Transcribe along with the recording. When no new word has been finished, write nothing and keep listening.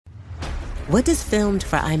What does filmed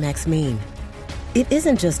for IMAX mean? It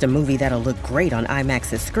isn't just a movie that'll look great on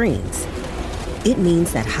IMAX's screens. It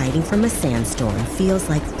means that hiding from a sandstorm feels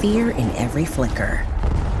like fear in every flicker.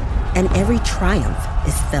 And every triumph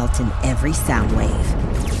is felt in every sound wave.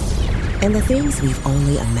 And the things we've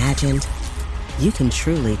only imagined, you can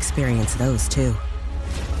truly experience those too.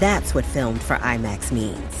 That's what filmed for IMAX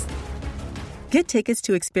means. Get tickets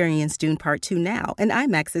to experience Dune Part 2 now and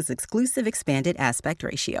IMAX's exclusive expanded aspect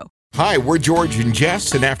ratio. Hi, we're George and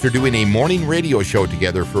Jess, and after doing a morning radio show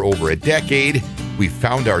together for over a decade, we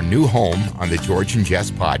found our new home on the George and Jess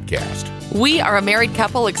podcast. We are a married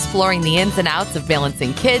couple exploring the ins and outs of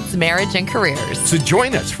balancing kids, marriage, and careers. So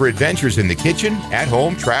join us for adventures in the kitchen, at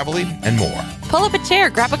home, traveling, and more. Pull up a chair,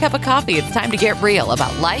 grab a cup of coffee. It's time to get real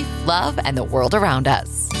about life, love, and the world around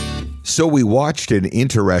us. So we watched an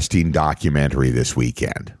interesting documentary this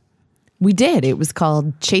weekend. We did. It was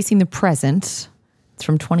called Chasing the Present. It's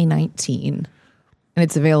from 2019, and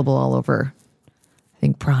it's available all over. I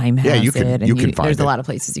think Prime has it. You can find it. There's a lot of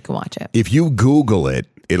places you can watch it. If you Google it,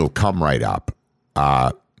 it'll come right up.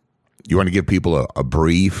 You want to give people a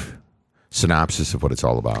brief synopsis of what it's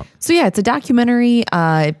all about? So yeah, it's a documentary.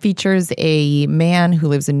 It features a man who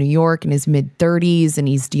lives in New York in his mid-30s, and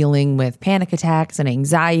he's dealing with panic attacks and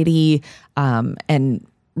anxiety, and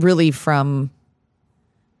really from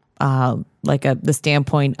the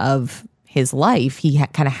standpoint of his life, he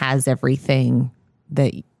kind of has everything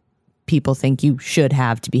that people think you should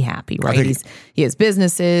have to be happy, right? He has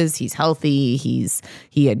businesses, he's healthy,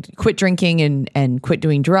 he had quit drinking and quit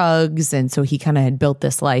doing drugs, and so he kind of had built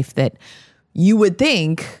this life that you would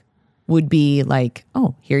think would be like,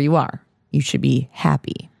 oh, here you are, you should be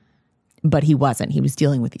happy. But he wasn't. He was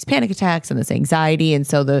dealing with these panic attacks and this anxiety, and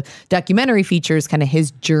so the documentary features kind of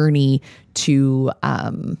his journey to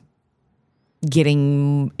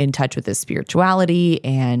getting in touch with his spirituality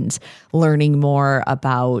and learning more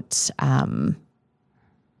about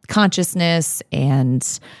consciousness.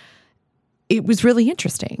 And it was really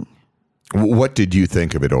interesting. What did you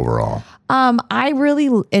think of it overall? I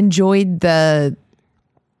really enjoyed some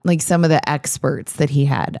of the experts that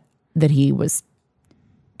he was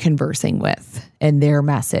conversing with, and their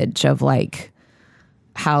message of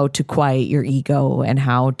how to quiet your ego and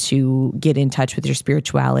how to get in touch with your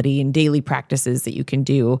spirituality and daily practices that you can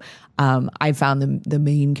do. I found the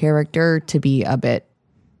main character to be a bit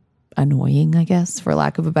annoying, I guess, for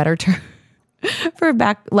lack of a better term.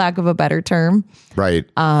 Lack of a better term. Right.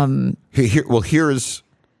 Here's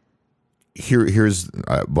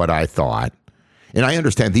what I thought. And I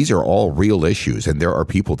understand these are all real issues, and there are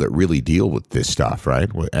people that really deal with this stuff,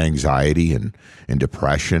 right? With anxiety and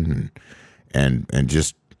depression and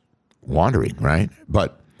just wandering, right?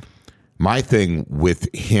 But my thing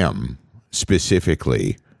with him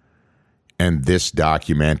specifically and this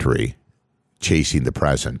documentary, Chasing the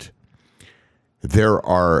Present,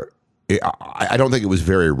 I don't think it was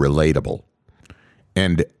very relatable.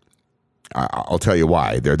 And I'll tell you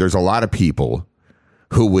why. There's a lot of people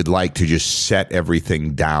who would like to just set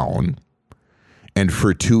everything down and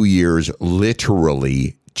for 2 years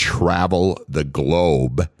literally travel the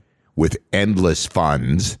globe with endless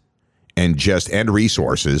funds and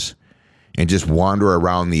resources and just wander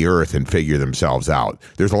around the earth and figure themselves out.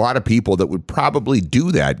 There's a lot of people that would probably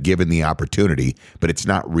do that given the opportunity, but it's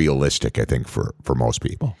not realistic, I think, for most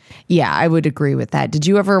people. Yeah, I would agree with that. Did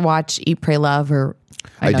you ever watch Eat, Pray, Love?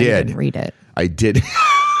 I did. You didn't read it. I did.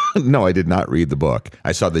 No, I did not read the book.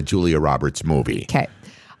 I saw the Julia Roberts movie. Okay.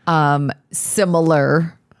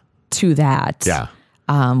 Similar to that. Yeah.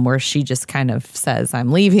 Where she just kind of says,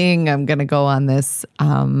 I'm leaving, I'm going to go on this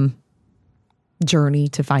journey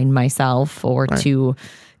to find myself or to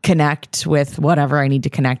connect with whatever I need to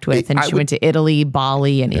connect with. And she went to Italy,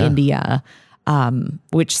 Bali, and India,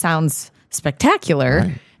 which sounds spectacular.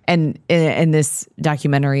 Right. And in this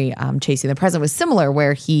documentary, Chasing the Present, was similar,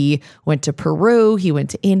 where he went to Peru, he went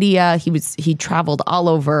to India, he traveled all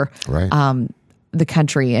over the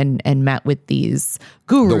country and met with these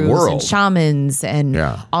gurus and shamans and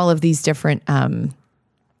all of these different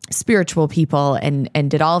spiritual people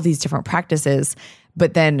and did all of these different practices.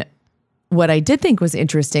 But then what I did think was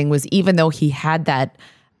interesting was, even though he had that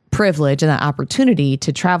privilege and that opportunity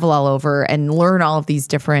to travel all over and learn all of these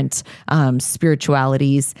different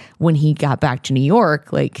spiritualities, when he got back to New York,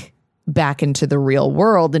 back into the real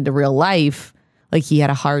world, into real life, he had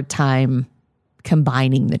a hard time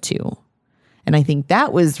combining the two. And I think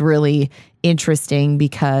that was really interesting,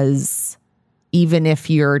 because even if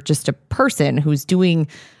you're just a person who's doing,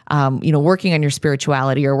 working on your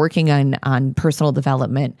spirituality or working on personal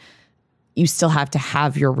development, you still have to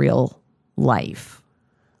have your real life.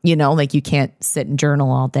 Like you can't sit and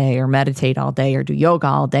journal all day or meditate all day or do yoga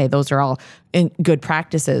all day. Those are all good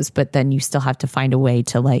practices, but then you still have to find a way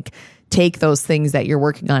to like take those things that you're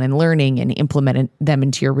working on and learning and implement them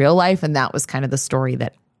into your real life. And that was kind of the story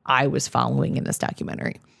that I was following in this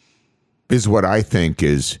documentary. Is what I think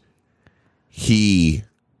is he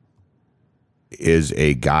is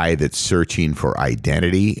a guy that's searching for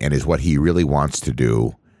identity, and is what he really wants to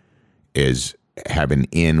do is have an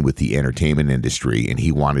in with the entertainment industry, and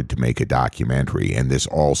he wanted to make a documentary, and this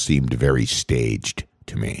all seemed very staged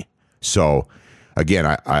to me. So again,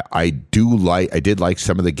 I did like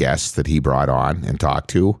some of the guests that he brought on and talked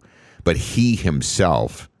to, but he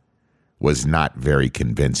himself was not very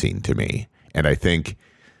convincing to me. And I think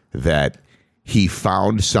that he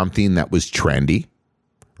found something that was trendy,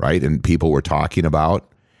 right? And people were talking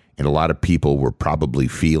about, and a lot of people were probably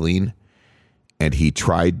feeling, and he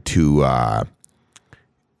tried to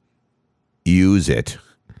use it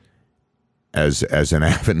as an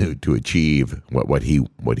avenue to achieve what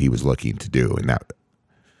he was looking to do, and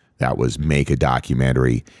that was make a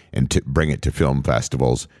documentary and to bring it to film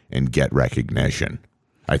festivals and get recognition.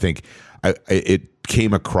 I think it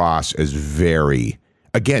came across as very,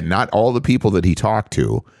 again, not all the people that he talked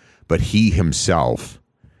to, but he himself,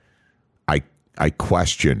 I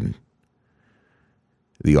question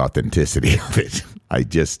the authenticity of it.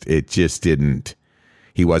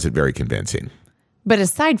 He wasn't very convincing. But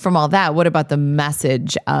aside from all that, what about the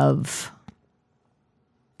message of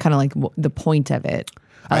kind of like the point of it?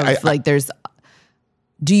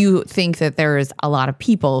 Do you think that there is a lot of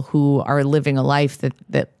people who are living a life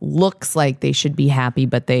that looks like they should be happy,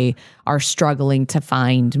 but they are struggling to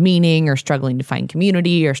find meaning or struggling to find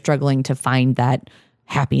community or struggling to find that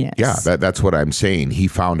happiness? Yeah, that's what I'm saying. He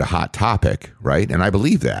found a hot topic, right? And I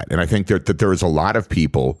believe that. And I think that there is a lot of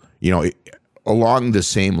people, along the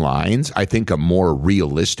same lines. I think a more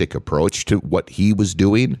realistic approach to what he was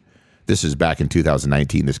doing. This is back in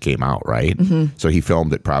 2019. This came out, right? Mm-hmm. So he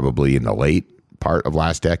filmed it probably in the late part of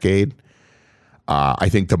last decade. I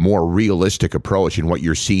think the more realistic approach and what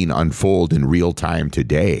you're seeing unfold in real time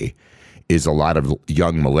today is a lot of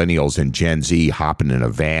young millennials and Gen Z hopping in a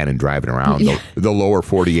van and driving around the lower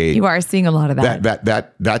 48. You are seeing a lot of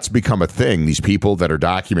that. That's become a thing. These people that are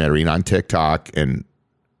documenting on TikTok and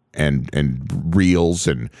Reels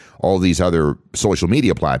and all these other social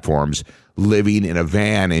media platforms, living in a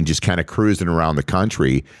van and just kind of cruising around the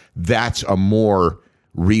country. That's a more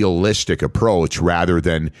realistic approach rather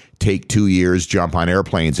than take 2 years, jump on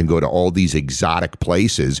airplanes and go to all these exotic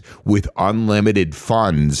places with unlimited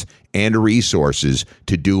funds and resources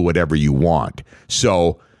to do whatever you want.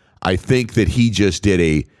 So I think that he just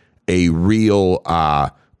did a real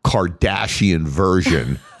Kardashian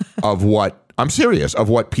version of what, I'm serious, of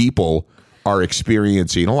what people are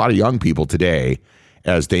experiencing, a lot of young people today,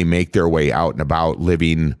 as they make their way out and about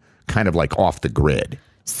living kind of like off the grid.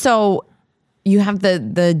 So you have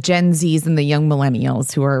the Gen Zs and the young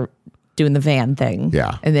millennials who are doing the van thing.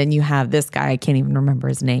 Yeah. And then you have this guy, I can't even remember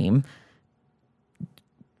his name,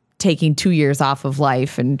 taking 2 years off of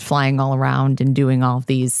life and flying all around and doing all of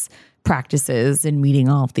these practices and meeting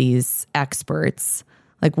all of these experts.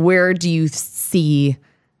 Like, where do you see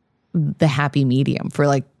the happy medium for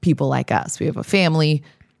like people like us? We have a family,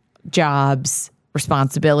 jobs,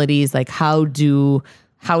 responsibilities. Like, how does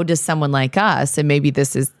someone like us, and maybe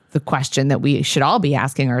this is the question that we should all be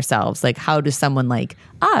asking ourselves, like, how does someone like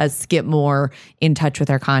us get more in touch with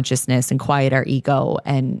our consciousness and quiet our ego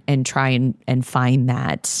and try and find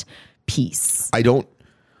that peace?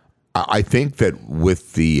 I think that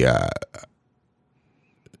with the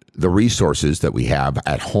resources that we have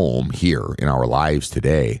at home here in our lives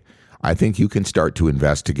today, I think you can start to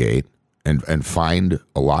investigate and find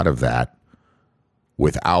a lot of that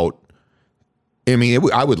without, I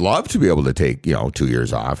mean, I would love to be able to take, 2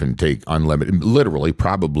 years off and take unlimited, literally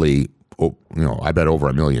probably, I bet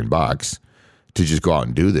over $1 million to just go out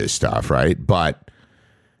and do this stuff, right? But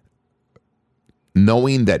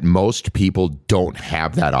knowing that most people don't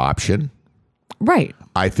have that option, right?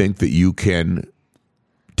 I think that you can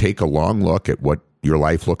take a long look at what your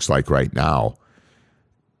life looks like right now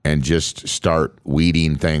and just start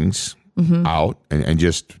weeding things out and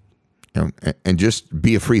just and just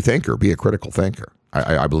be a free thinker, be a critical thinker.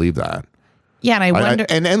 I believe that. Yeah, and I wonder,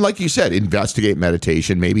 and like you said, investigate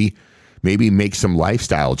meditation. Maybe make some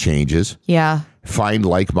lifestyle changes. Yeah, find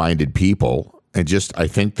like-minded people, and just I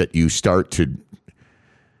think that you start to.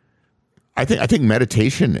 I think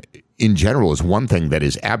meditation in general is one thing that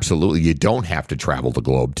is absolutely, you don't have to travel the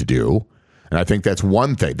globe to do. And I think that's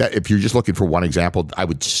one thing that if you're just looking for one example, I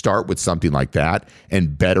would start with something like that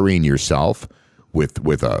and bettering yourself with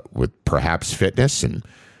perhaps fitness and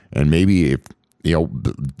And maybe if,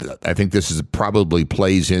 I think this is probably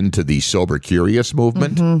plays into the sober curious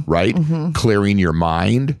movement, right? Clearing your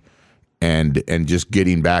mind and just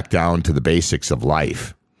getting back down to the basics of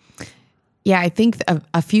life. Yeah, I think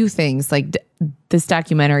a few things like this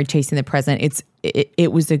documentary, Chasing the Present.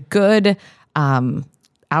 It was a good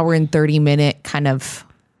hour and 30-minute kind of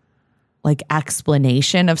like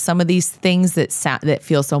explanation of some of these things that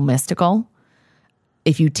feel so mystical.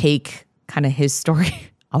 If you take kind of his story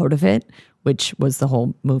out of it, which was the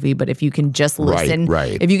whole movie, but if you can just listen,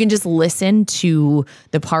 if you can just listen to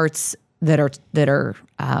the parts that are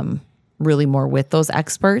really more with those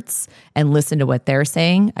experts and listen to what they're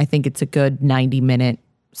saying, I think it's a good 90-minute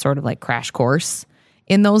sort of like crash course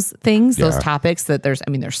in those things, those topics that there's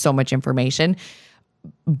so much information,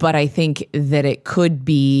 but I think that it could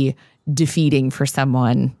be defeating for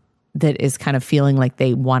someone that is kind of feeling like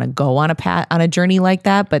they want to go on a journey like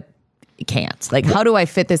that, but can't. Like, how do I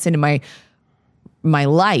fit this into my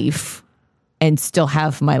life and still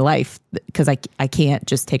have my life? Because I can't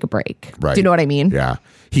just take a break. Right. Do you know what I mean? Yeah.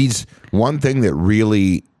 He's one thing that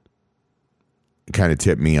really kind of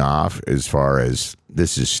tipped me off as far as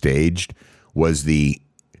this is staged was the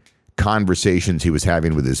conversations he was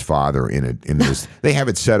having with his father in this. They have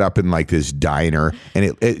it set up in like this diner,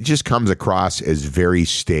 and it just comes across as very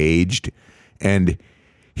staged, and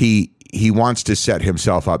he wants to set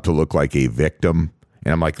himself up to look like a victim.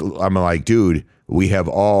 And I'm like, dude, we have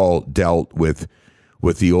all dealt with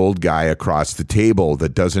the old guy across the table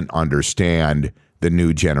that doesn't understand the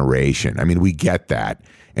new generation. I mean, we get that.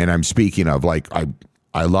 And I'm speaking of like,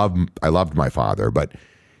 I loved my father, but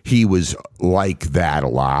he was like that a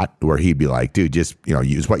lot, where he'd be like, dude, just,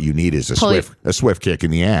 use what you need is a swift kick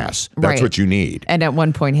in the ass. That's what you need. And at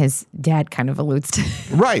one point his dad kind of alludes to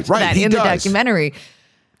right. that in the documentary.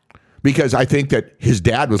 Because I think that his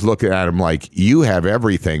dad was looking at him like, you have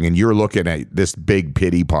everything and you're looking at this big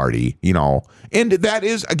pity party, And that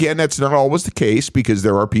is, again, that's not always the case, because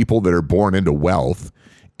there are people that are born into wealth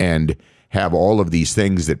and have all of these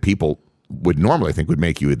things that people would normally think would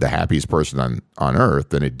make you the happiest person on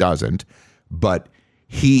earth, and it doesn't. But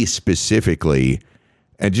he specifically,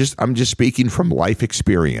 and I'm just speaking from life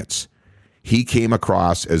experience, he came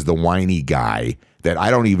across as the whiny guy that I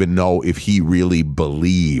don't even know if he really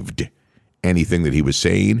believed anything that he was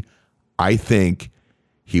saying. I think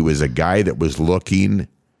he was a guy that was looking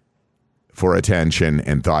for attention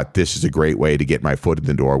and thought, this is a great way to get my foot in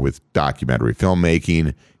the door with documentary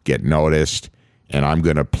filmmaking, get noticed, and I'm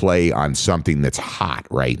going to play on something that's hot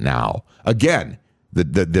right now. Again,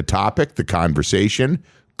 the topic, the conversation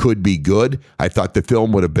could be good. I thought the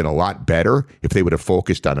film would have been a lot better if they would have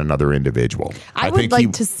focused on another individual. I would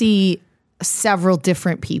like to see several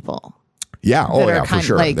different people. Yeah. Oh, yeah, for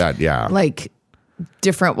sure. Like, like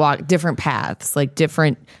different paths, like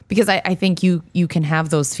different, because I think you can have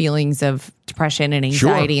those feelings of depression and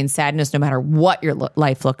anxiety and sadness no matter what your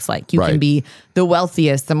life looks like. You can be the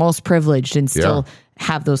wealthiest, the most privileged, and still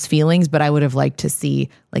have those feelings. But I would have liked to see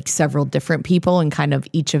like several different people and kind of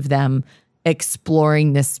each of them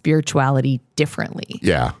exploring this spirituality differently.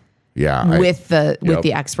 Yeah. Yeah. With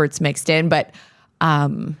the experts mixed in. But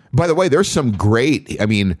by the way, there's some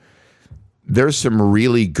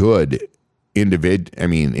really good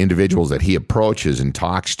individuals that he approaches and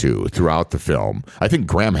talks to throughout the film. I think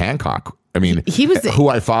Graham Hancock, he was who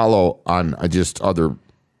I follow on just other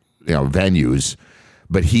venues,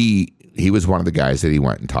 but he was one of the guys that he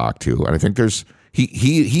went and talked to. And I think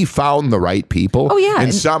he found the right people. Oh yeah.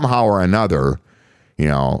 And somehow or another,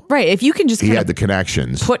 right. If you can just he had the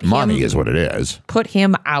connections. Money is what it is. Put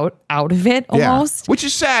him out of it almost. Which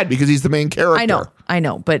is sad because he's the main character. I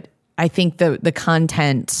know. But I think the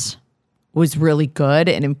content was really good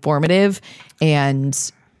and informative,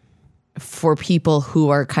 and for people who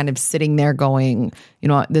are kind of sitting there going,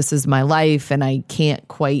 this is my life and I can't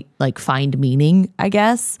quite like find meaning, I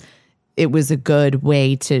guess it was a good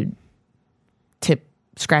way to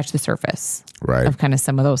scratch the surface of kind of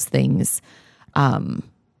some of those things. So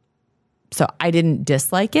I didn't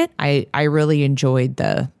dislike it. I really enjoyed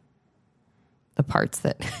the parts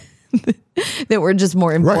that that were just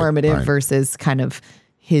more informative versus kind of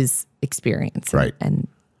his experience. And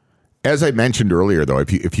as I mentioned earlier, though,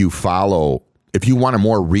 if you want a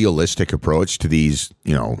more realistic approach to these,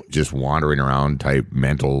 just wandering around type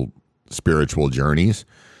mental spiritual journeys,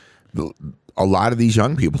 a lot of these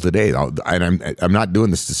young people today, and I'm not doing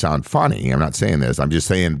this to sound funny. I'm not saying this. I'm just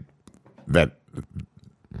saying that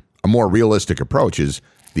a more realistic approach is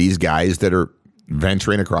these guys that are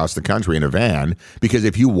venturing across the country in a van, because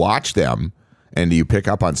if you watch them and you pick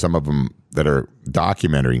up on some of them that are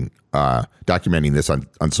documenting this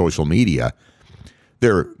on social media,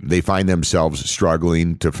 they find themselves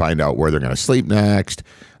struggling to find out where they're going to sleep next,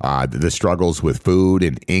 the struggles with food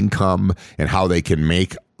and income and how they can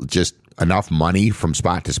make just enough money from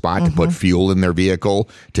spot to spot to put fuel in their vehicle,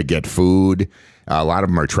 to get food. A lot of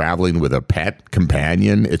them are traveling with a pet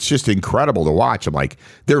companion. It's just incredible to watch. I'm like,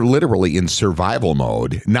 they're literally in survival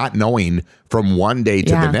mode, not knowing from one day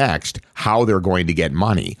to the next how they're going to get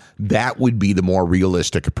money. That would be the more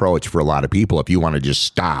realistic approach for a lot of people if you want to just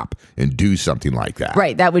stop and do something like that.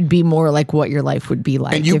 Right. That would be more like what your life would be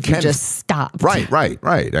like if you just stopped. Right.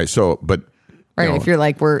 So, but... Right. If you're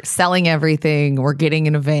like, we're selling everything, we're getting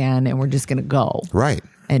in a van, and we're just going to go. Right.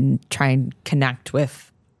 And try and connect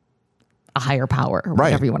with a higher power, or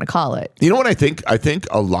whatever you want to call it. You know what I think? I think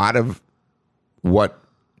a lot of what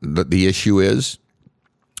the issue is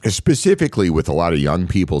specifically with a lot of young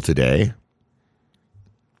people today,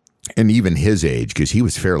 and even his age, because he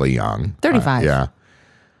was fairly young. 35. Yeah.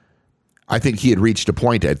 I think he had reached a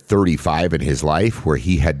point at 35 in his life where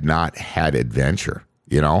he had not had adventure,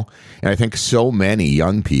 you know? And I think so many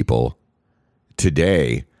young people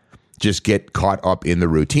today just get caught up in the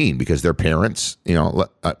routine because their parents, you know,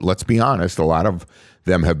 let's be honest, a lot of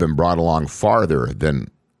them have been brought along farther than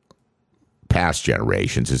past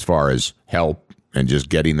generations as far as help and just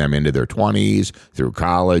getting them into their 20s through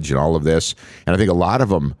college and all of this. And I think a lot of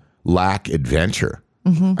them lack adventure.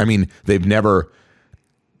 I mean, they've never,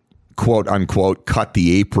 quote unquote, cut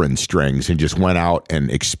the apron strings and just went out and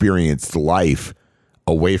experienced life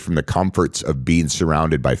away from the comforts of being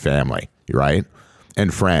surrounded by family, right?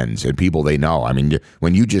 And friends and people they know. I mean,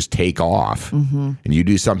 when you just take off and you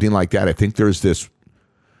do something like that, I think there's this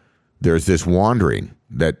wandering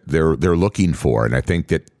that they're looking for, and I think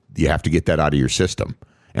that you have to get that out of your system.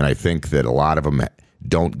 And I think that a lot of them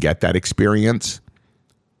don't get that experience,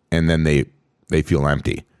 and then they feel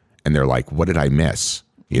empty, and they're like, "What did I miss?"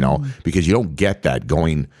 You know, because you don't get that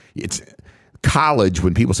going. It's college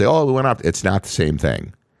when people say, "Oh, we went off." It's not the same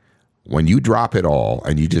thing. When you drop it all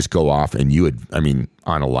and you just go off and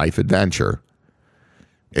on a life adventure,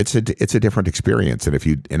 it's a different experience. And if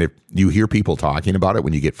you hear people talking about it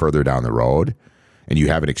when you get further down the road and you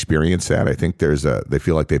haven't experienced that, I think they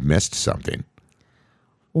feel like they've missed something.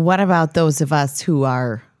 What about those of us who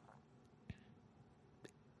are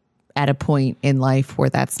at a point in life where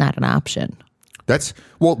that's not an option? That's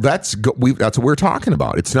what we're talking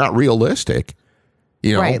about. It's not realistic.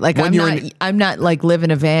 You know, right. Like I'm not like living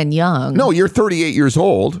a van young. No, you're 38 years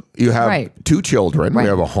old. You have 2 children. Right. We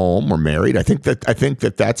have a home. We're married. I think that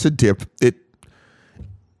that's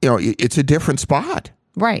it's a different spot.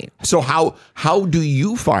 Right. So how do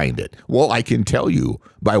you find it? Well, I can tell you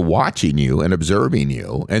by watching you and observing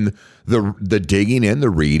you and the digging in, the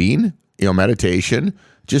reading, meditation,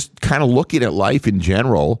 just kind of looking at life in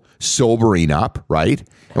general, sobering up, right?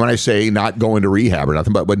 And when I say not going to rehab or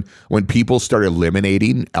nothing, but when people start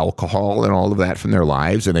eliminating alcohol and all of that from their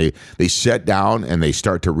lives, and they sit down and they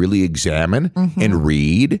start to really examine and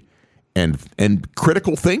read and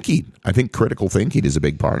critical thinking. I think critical thinking is a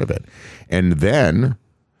big part of it. And then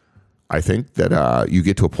I think that you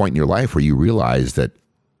get to a point in your life where you realize that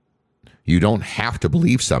you don't have to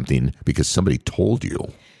believe something because somebody told you.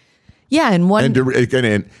 Yeah,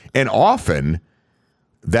 and often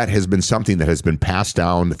that has been something that has been passed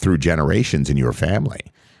down through generations in your family.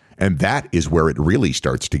 And that is where it really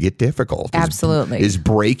starts to get difficult. Absolutely. Is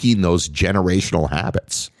breaking those generational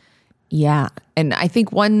habits. Yeah. And I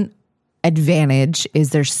think one advantage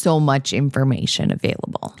is there's so much information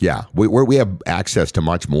available. Yeah. We have access to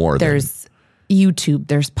much more. There's YouTube,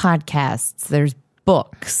 there's podcasts, there's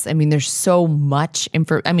books. I mean, there's so much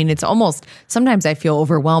info. I mean, it's almost, sometimes I feel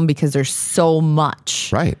overwhelmed because there's so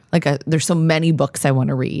much. Right. Like there's so many books I want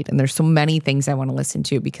to read and there's so many things I want to listen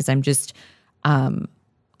to because I'm just,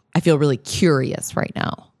 I feel really curious right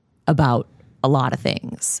now about a lot of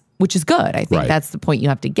things, which is good. I think that's the point you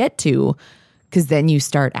have to get to, because then you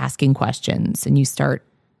start asking questions and you start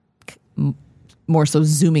more so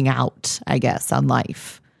zooming out, I guess, on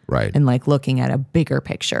life. Right. And like looking at a bigger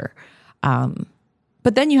picture.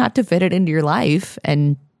 But then you have to fit it into your life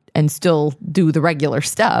and still do the regular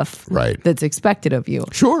stuff that's expected of you.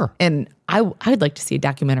 Sure. And I would like to see a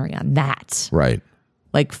documentary on that. Right.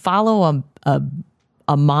 Like follow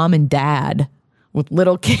a mom and dad with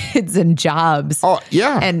little kids and jobs. Oh,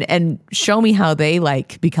 yeah. And show me how they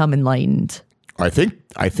like become enlightened. I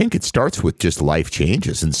think it starts with just life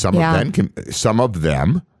changes, and some of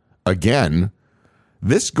them again.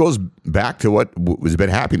 This goes back to what has been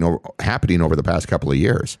happening over the past couple of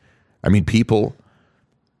years. I mean, people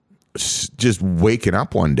just waking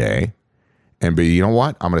up one day and be, you know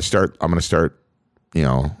what? I'm going to start,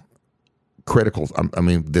 critical. I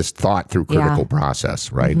mean, this thought through critical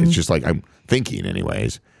process, right? It's just like I'm thinking,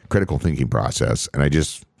 anyways, critical thinking process,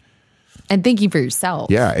 and thinking for yourself.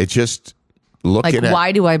 Yeah, it's just looking at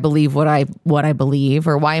why do I believe what I believe,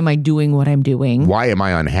 or why am I doing what I'm doing? Why am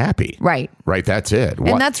I unhappy? Right. That's it.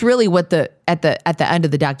 And that's really what at the end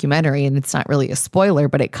of the documentary, and it's not really a spoiler,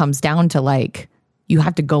 but it comes down to like you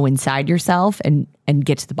have to go inside yourself and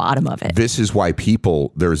get to the bottom of it. This is why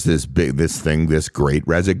there's this great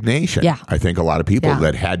resignation. Yeah. I think a lot of people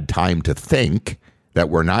that had time to think that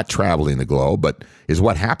we're not traveling the globe, but is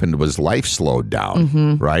what happened was life slowed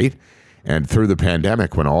down, right? And through the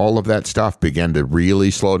pandemic, when all of that stuff began to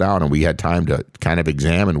really slow down and we had time to kind of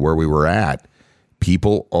examine where we were at,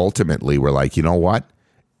 people ultimately were like, you know what?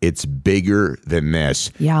 It's bigger than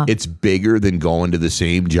this. Yeah. It's bigger than going to the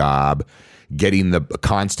same job,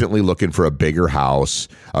 constantly looking for a bigger house,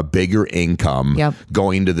 a bigger income,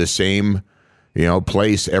 going to the same,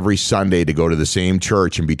 place every Sunday to go to the same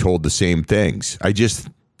church and be told the same things.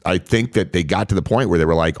 I think that they got to the point where they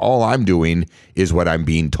were like, all I'm doing is what I'm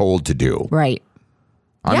being told to do. Right.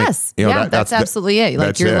 Yes. That's absolutely it.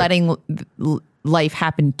 Like you're letting life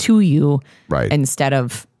happen to you instead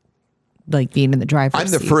of like being in the driver's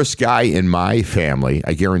seat. I'm the first guy in my family,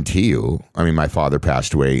 I guarantee you. I mean, my father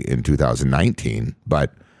passed away in 2019,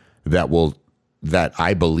 but that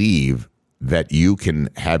I believe that you can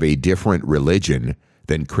have a different religion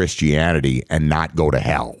than Christianity and not go to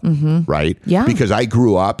hell, right? Yeah. Because I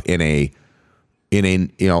grew up in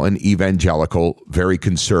an evangelical, very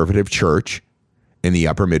conservative church in the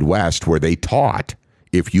upper Midwest where they taught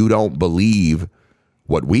if you don't believe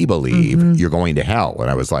what we believe, you're going to hell. And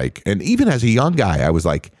I was like, and even as a young guy, I was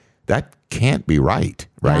like, that can't be right,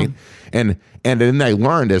 right? Yeah. And then I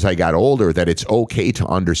learned as I got older that it's okay to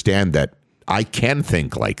understand that I can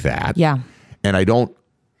think like that. Yeah. And I don't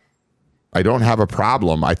have a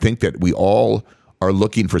problem. I think that we all are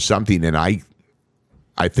looking for something, and I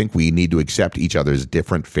think we need to accept each other's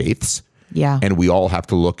different faiths. Yeah. And we all have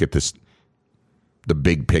to look at the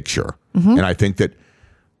big picture. And I think that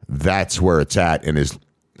that's where it's at,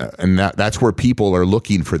 and that's where people are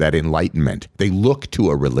looking for that enlightenment. They look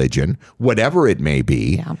to a religion, whatever it may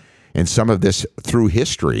be. Yeah. And some of this through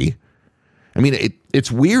history. I mean,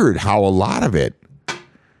 it's weird how a lot of it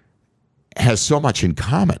has so much in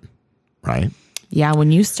common. Right. Yeah.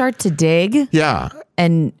 When you start to dig. Yeah.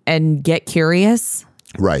 And get curious.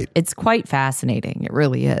 Right. It's quite fascinating. It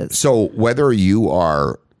really is. So whatever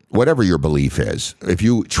your belief is, if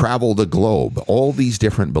you travel the globe, all these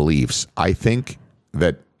different beliefs, I think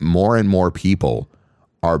that more and more people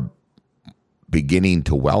are beginning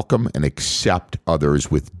to welcome and accept others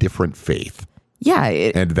with different faith. Yeah.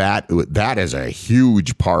 And that is a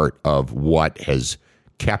huge part of what has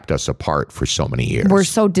kept us apart for so many years. We're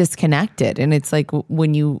so disconnected, and it's like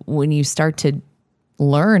when you start to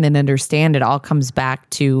learn and understand, it all comes back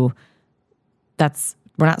to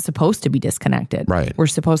we're not supposed to be disconnected. Right. We're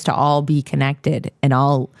supposed to all be connected and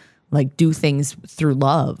all like do things through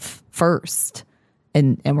love first,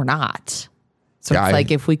 and we're not. So it's like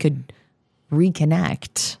if we could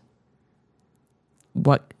reconnect,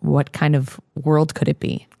 what kind of world could it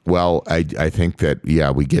be? Well, I think that,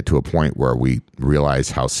 we get to a point where we realize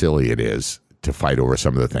how silly it is to fight over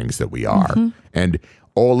some of the things that we are. And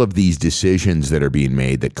all of these decisions that are being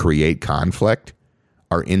made that create conflict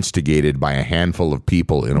are instigated by a handful of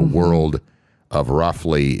people in a world of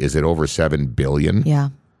roughly, is it over 7 billion? Yeah.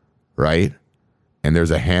 Right? And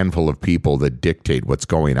there's a handful of people that dictate what's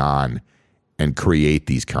going on and create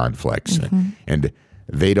these conflicts. And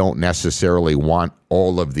they don't necessarily want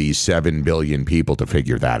all of these 7 billion people to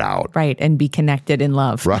figure that out. Right. And be connected in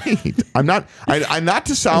love. Right. I'm not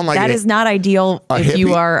to sound like that is not ideal if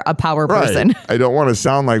you are a power person. Right. I don't want to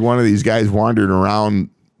sound like one of these guys wandering around,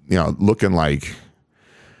 looking like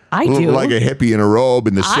I do. Like a hippie in a robe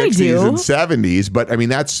in the 60s and 70s. But I mean,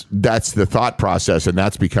 that's the thought process, and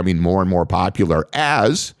that's becoming more and more popular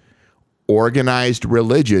as organized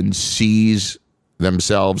religion sees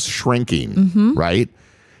themselves shrinking, right?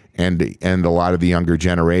 And a lot of the younger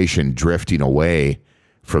generation drifting away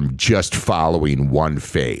from just following one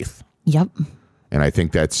faith. Yep. And I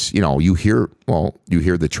think that's, you hear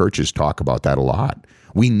the churches talk about that a lot.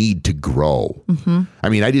 We need to grow. I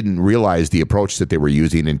mean, I didn't realize the approach that they were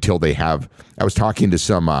using until I was talking to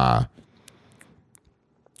some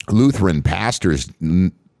Lutheran pastors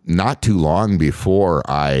not too long before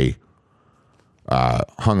I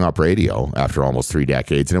hung up radio after almost 3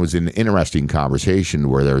 decades. And it was an interesting conversation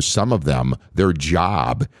where there's some of them, their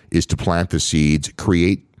job is to plant the seeds,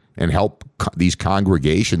 create and help these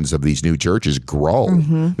congregations of these new churches grow.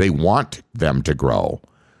 They want them to grow.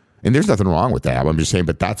 And there's nothing wrong with that. I'm just saying,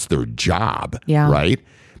 but that's their job, right?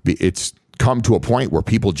 It's come to a point where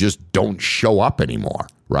people just don't show up anymore,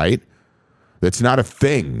 right? That's not a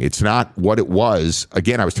thing. It's not what it was.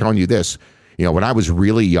 Again, I was telling you this. When I was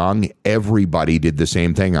really young, everybody did the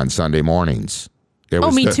same thing on Sunday mornings.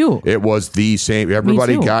 Me too. It was the same.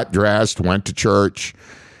 Everybody got dressed, went to church,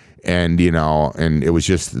 and and it was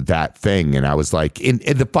just that thing. And I was like, and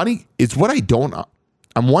the funny is what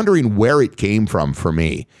I'm wondering where it came from for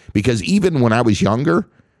me, because even when I was younger,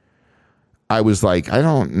 I was like, I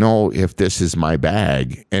don't know if this is my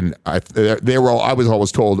bag. And I was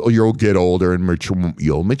always told, oh, you'll get older and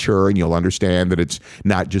you'll mature and you'll understand that it's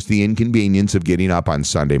not just the inconvenience of getting up on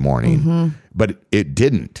Sunday morning. But it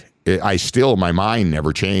didn't. My mind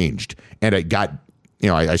never changed. And it got,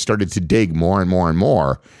 I started to dig more and more and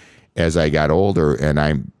more as I got older. And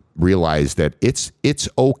I realized that it's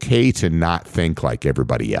okay to not think like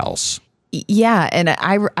everybody else. Yeah, and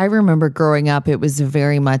I remember growing up, it was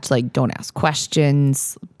very much like, don't ask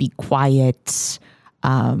questions, be quiet,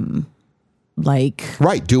 right,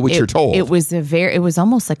 do what you're told. It was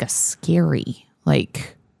almost like a scary,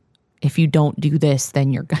 like, if you don't do this,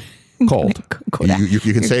 then you're cold. You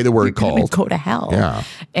can say the word cold. Go to hell. Yeah,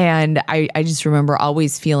 and I just remember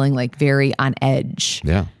always feeling like very on edge.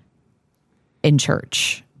 Yeah, in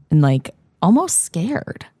church and like almost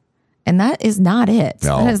scared, and that is not it.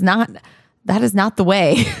 No. That is not the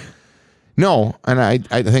way. No, and I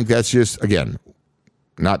think that's just, again,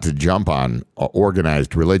 not to jump on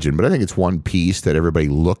organized religion, but I think it's one piece that everybody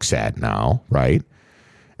looks at now, right?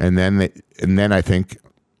 And then I think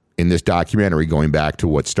in this documentary, going back to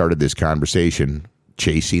what started this conversation,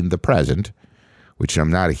 Chasing the Present, which I'm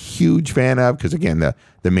not a huge fan of because, again,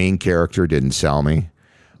 the main character didn't sell me,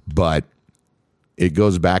 but it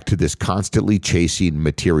goes back to this constantly chasing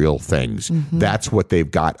material things. That's what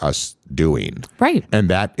they've got us doing. Right. And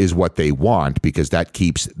that is what they want because that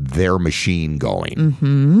keeps their machine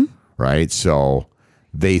going. Right. So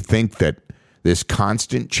they think that this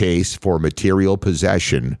constant chase for material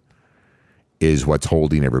possession is what's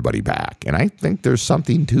holding everybody back. And I think there's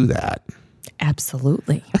something to that.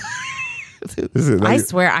 Absolutely. I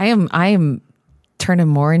swear I am turning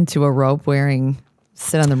more into a rope wearing,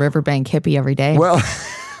 sit on the riverbank hippie every day. Well,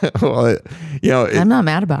 I'm not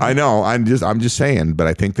mad about it. I know. I'm just saying, but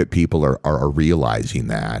I think that people are realizing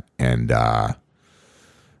that, and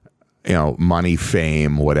money,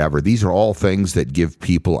 fame, whatever. These are all things that give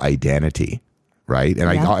people identity, right? And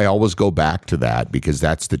I always go back to that because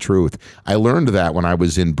that's the truth. I learned that when I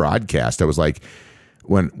was in broadcast. I was like,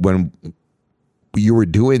 when you were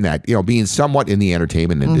doing that, being somewhat in the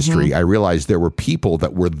entertainment industry, I realized there were people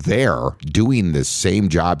that were there doing this same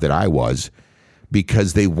job that I was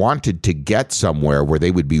because they wanted to get somewhere where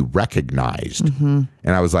they would be recognized. And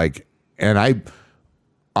I was like,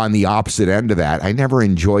 on the opposite end of that, I never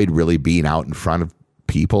enjoyed really being out in front of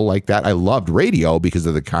people like that. I loved radio because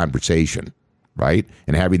of the conversation, right?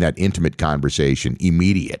 And having that intimate conversation,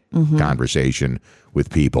 immediate conversation with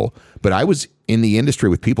people. But I was in the industry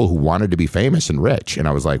with people who wanted to be famous and rich. And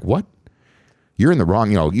I was like, what? You're in the wrong,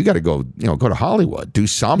 you got to go to Hollywood, do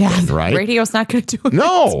something, right? Radio's not going to do it.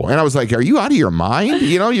 No. And I was like, are you out of your mind?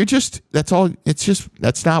 You're just, that's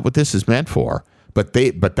not what this is meant for. But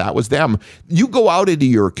that was them. You go out into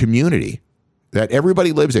your community that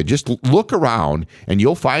everybody lives in. Just look around and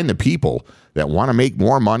you'll find the people that want to make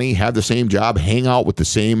more money, have the same job, hang out with the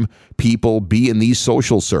same people, be in these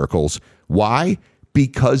social circles. Why?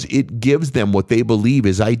 Because it gives them what they believe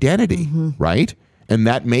is identity, right? And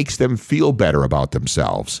that makes them feel better about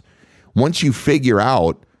themselves. Once you figure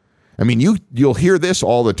out, you'll hear this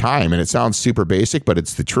all the time, and it sounds super basic, but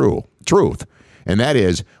it's the truth. And that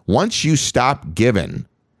is, once you stop giving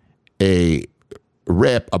a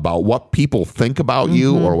rip about what people think about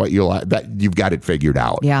you or what you've got it figured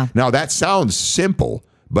out. Yeah. Now, that sounds simple,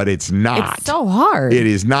 but it's not. It's so hard. It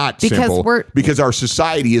is not simple because our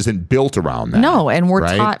society isn't built around that. No, and we're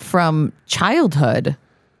taught from childhood.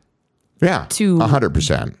 Yeah, to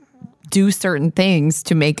 100%. Do certain things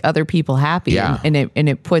to make other people happy. Yeah. And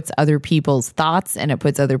it puts other people's thoughts and it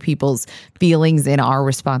puts other people's feelings in our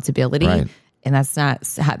responsibility. Right. And that's not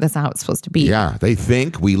how it's supposed to be. Yeah, they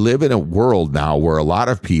think we live in a world now where a lot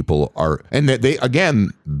of people are, and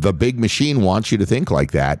the big machine wants you to think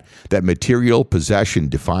like that material possession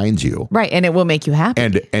defines you. Right, and it will make you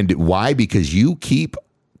happy. And why? Because you're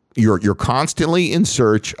constantly in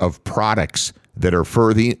search of products that are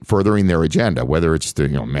furthering their agenda, whether it's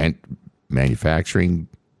the manufacturing,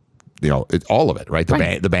 it's all of it, right?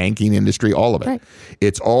 The banking industry, all of it. Right.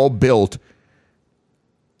 It's all built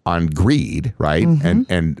on greed, right?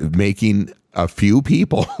 And making a few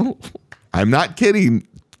people, I'm not kidding,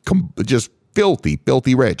 just filthy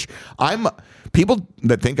rich. People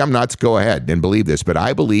that think I'm nuts, go ahead and believe this, but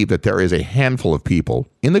I believe that there is a handful of people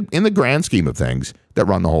in the grand scheme of things that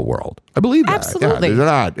run the whole world. I believe that. Absolutely. Yeah, they're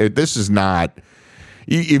not. This is not.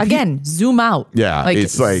 Zoom out. Yeah,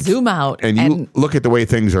 it's like zoom out and you look at the way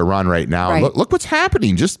things are run right now. Right. Look what's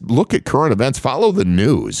happening. Just look at current events. Follow the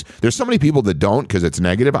news. There's so many people that don't because it's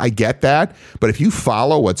negative. I get that, but if you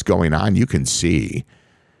follow what's going on, you can see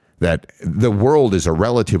that the world is a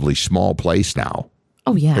relatively small place now.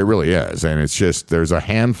 Oh, yeah. It really is. And it's just, there's a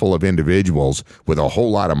handful of individuals with a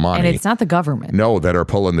whole lot of money. And it's not the government. No, that are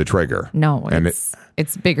pulling the trigger. No, and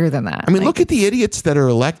it's bigger than that. I mean, look at the idiots that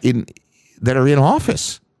are that are in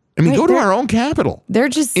office. I mean, go to our own capital. They're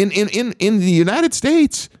just in the United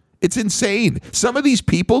States. It's insane. Some of these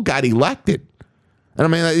people got elected. And I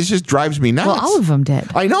mean, it just drives me nuts. Well, all of them did.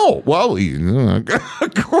 I know. Well, I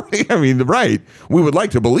mean, right. We would like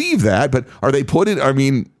to believe that, but are they put in? I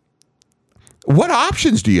mean, what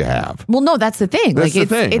options do you have? Well, no, that's the thing. That's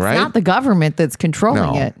like, it's right? Not the government that's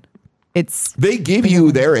controlling it. They give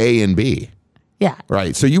you their A and B. Yeah.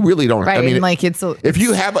 Right. So you really don't. Right. I mean, and like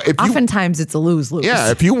oftentimes it's a lose-lose. Yeah.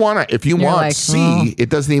 If you want C, it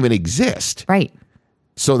doesn't even exist. Right.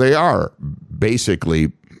 So they are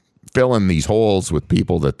basically filling these holes with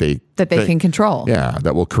people that they can control. Yeah.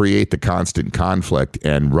 That will create the constant conflict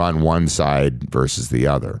and run one side versus the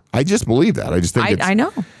other. I just believe that. I just think I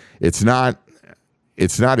know. It's not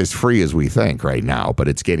as free as we think right now, but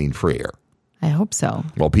it's getting freer. I hope so.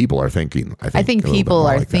 Well, people are thinking. I think people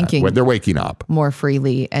are thinking when they're waking up more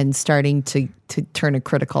freely and starting to turn a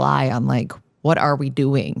critical eye on like, what are we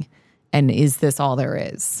doing? And is this all there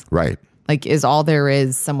is? Right. Like, is all there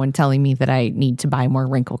is someone telling me that I need to buy more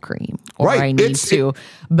wrinkle cream, or I need to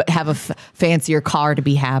have a fancier car to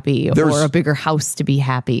be happy, or a bigger house to be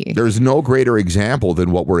happy? There's no greater example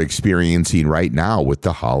than what we're experiencing right now with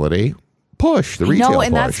the holiday push, the retail push.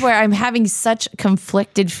 And that's where I'm having such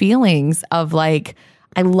conflicted feelings of like,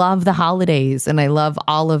 I love the holidays and I love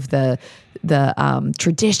all of the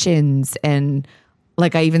traditions, and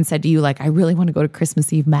like I even said to you, like I really want to go to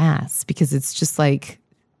Christmas Eve Mass because it's just like,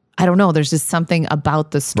 I don't know. There's just something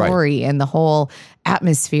about the story and the whole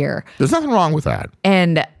atmosphere. There's nothing wrong with that.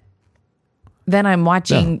 And then I'm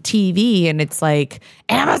watching TV and it's like,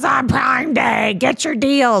 Amazon Prime Day, get your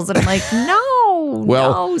deals. And I'm like,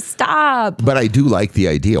 no, stop. But I do like the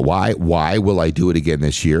idea. Why will I do it again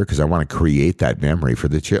this year? Because I want to create that memory for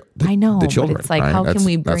the children. But it's like, how can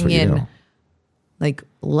we bring in like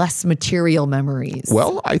less material memories?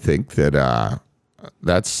 Well, I think that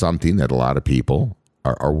that's something that a lot of people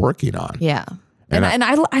are working on. Yeah. And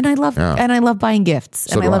I love buying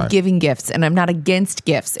gifts, and I love giving gifts, and I'm not against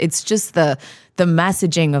gifts. It's just the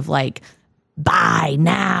messaging of like, buy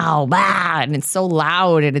now, and it's so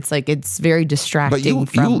loud, and it's like it's very distracting.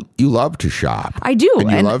 But you love to shop. I do, and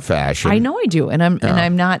you love fashion. I know I do, and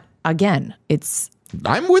I'm not. Again,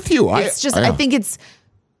 I'm with you. It's just I think it's.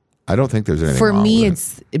 I don't think there's anything for wrong me.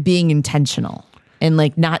 with It's being intentional and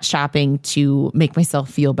like not shopping to make myself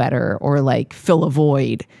feel better or like fill a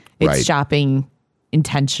void. It's shopping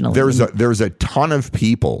intentionally. There's a ton of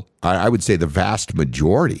people. I would say the vast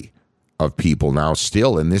majority of people now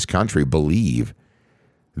still in this country believe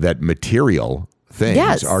that material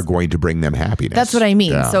things are going to bring them happiness. That's what I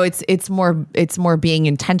mean. Yeah. So it's more being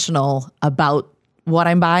intentional about what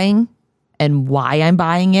I'm buying and why I'm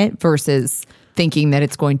buying it versus thinking that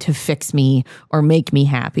it's going to fix me or make me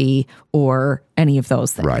happy or any of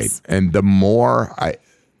those things. Right. And the more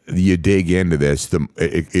you dig into this,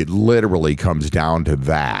 it literally comes down to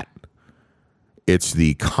that. It's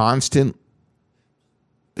the constant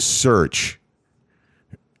search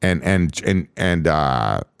and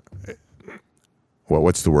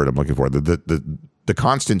what's the word I'm looking for? The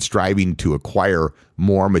constant striving to acquire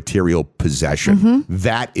more material possession. Mm-hmm.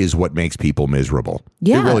 That is what makes people miserable.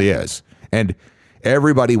 Yeah. It really is. And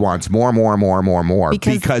everybody wants more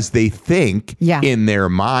because they think in their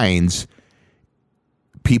minds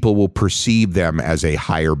people will perceive them as a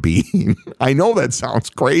higher being. I know that sounds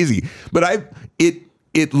crazy, but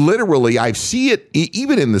it literally, I see it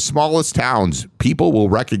even in the smallest towns. People will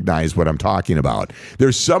recognize what I'm talking about.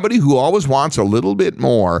 There's somebody who always wants a little bit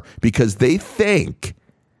more because they think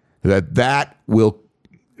that will,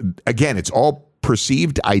 again, it's all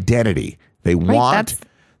perceived identity. They want,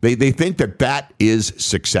 they think that is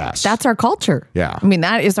success. That's our culture. Yeah. I mean,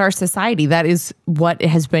 that is our society. That is what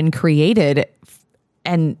has been created.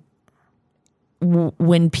 And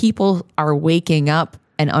when people are waking up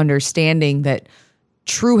and understanding that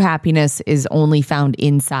true happiness is only found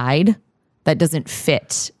inside, that doesn't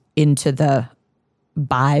fit into the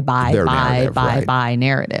buy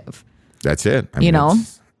narrative. That's it. You know?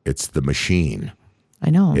 It's the machine. I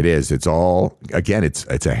know. It is. It's all, again,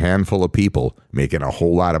 it's a handful of people making a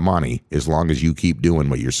whole lot of money as long as you keep doing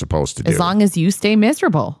what you're supposed to do. As long as you stay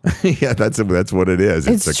miserable. Yeah, that's what it is.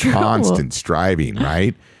 It's a true. constant striving,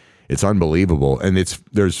 right? It's unbelievable. And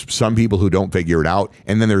there's some people who don't figure it out,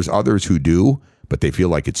 and then there's others who do, but they feel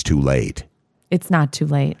like it's too late. It's not too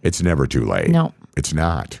late. It's never too late. No. It's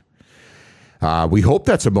not. We hope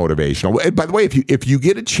that's a motivational. By the way, if you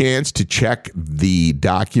get a chance to check the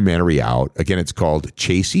documentary out, again, it's called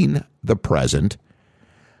Chasing the Present.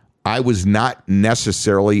 I was not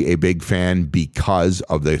necessarily a big fan because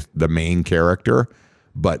of the main character,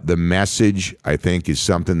 but the message, I think, is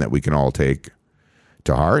something that we can all take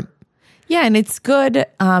to heart. Yeah, and it's good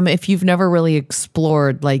if you've never really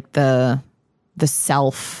explored like the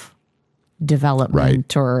self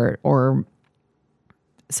development or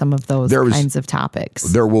some of those kinds of topics.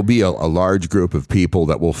 There will be a large group of people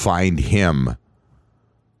that will find him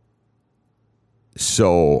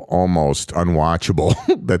so almost unwatchable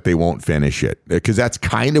that they won't finish it. Because that's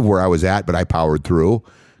kind of where I was at, but I powered through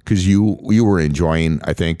because you were enjoying,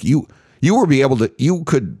 I think, you were be able to,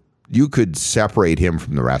 you could separate him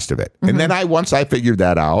from the rest of it. Mm-hmm. And then once I figured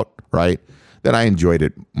that out, right, then I enjoyed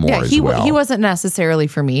it more as well. He wasn't necessarily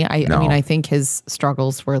for me. I mean, I think his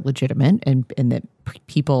struggles were legitimate and that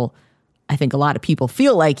I think a lot of people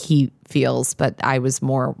feel like he feels, but I was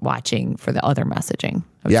more watching for the other messaging.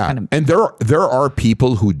 And there are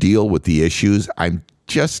people who deal with the issues. I'm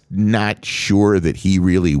just not sure that he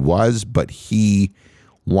really was, but he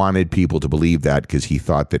wanted people to believe that because he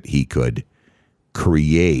thought that he could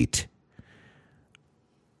create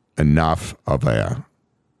enough of a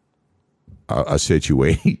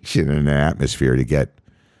situation and an atmosphere to get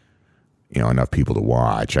enough people to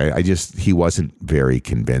watch. He wasn't very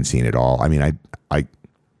convincing at all. I mean, I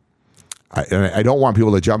don't want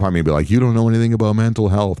people to jump on me and be like, you don't know anything about mental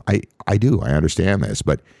health. I do. I understand this.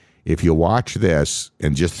 But if you watch this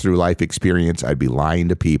and just through life experience, I'd be lying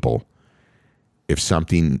to people if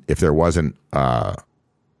there wasn't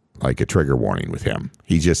like a trigger warning with him.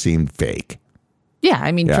 He just seemed fake. Yeah.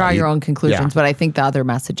 I mean, draw your own conclusions, but I think the other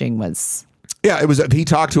messaging was... Yeah, it was. He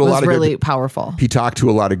talked to a lot of really powerful. He talked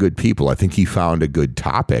to a lot of good people. I think he found a good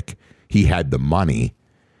topic. He had the money,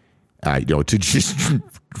 to just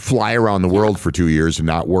fly around the world for 2 years and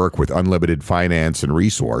not work with unlimited finance and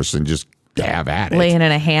resource and just have at it. Laying in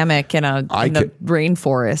a hammock in the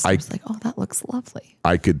rainforest. I was like, oh, that looks lovely.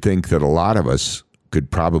 I could think that a lot of us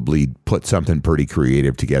could probably put something pretty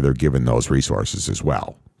creative together given those resources as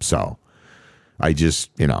well. So I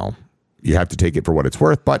just, you have to take it for what it's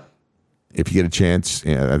worth, but if you get a chance,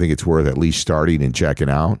 I think it's worth at least starting and checking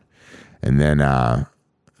out and then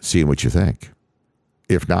seeing what you think.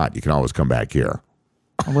 If not, you can always come back here.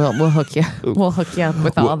 We'll hook you. We'll hook you up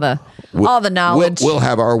with all the knowledge. We'll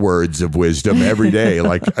have our words of wisdom every day.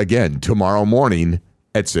 Like, again, tomorrow morning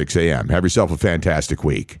at 6 a.m. Have yourself a fantastic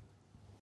week.